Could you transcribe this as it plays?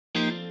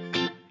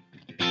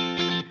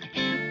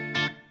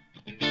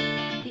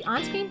The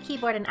on-screen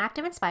keyboard in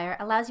ActivInspire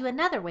allows you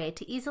another way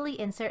to easily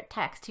insert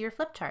text to your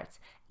flip charts,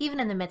 even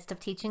in the midst of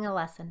teaching a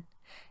lesson.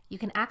 You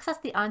can access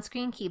the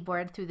on-screen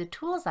keyboard through the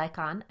Tools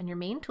icon on your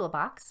main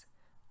toolbox,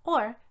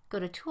 or go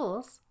to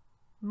Tools,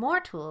 More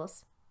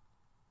Tools,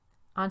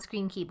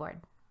 On-Screen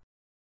Keyboard.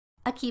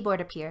 A keyboard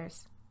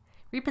appears.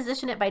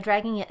 Reposition it by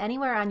dragging it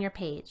anywhere on your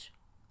page.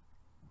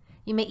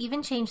 You may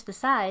even change the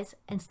size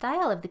and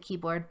style of the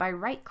keyboard by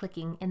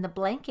right-clicking in the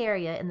blank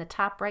area in the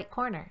top right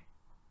corner.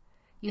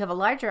 You have a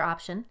larger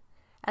option,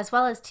 as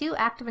well as two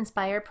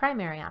ActivInspire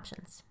primary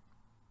options.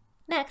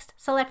 Next,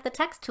 select the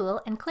Text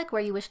tool and click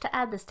where you wish to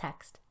add this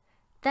text.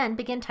 Then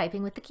begin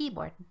typing with the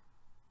keyboard.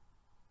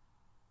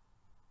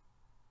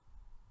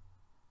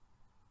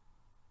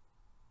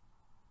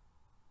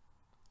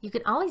 You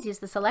can always use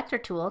the Selector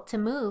tool to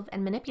move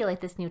and manipulate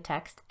this new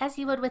text as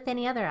you would with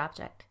any other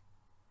object.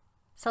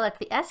 Select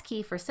the S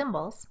key for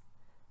symbols,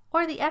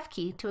 or the F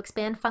key to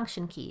expand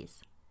function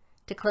keys.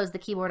 To close the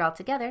keyboard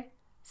altogether,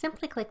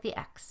 simply click the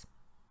X.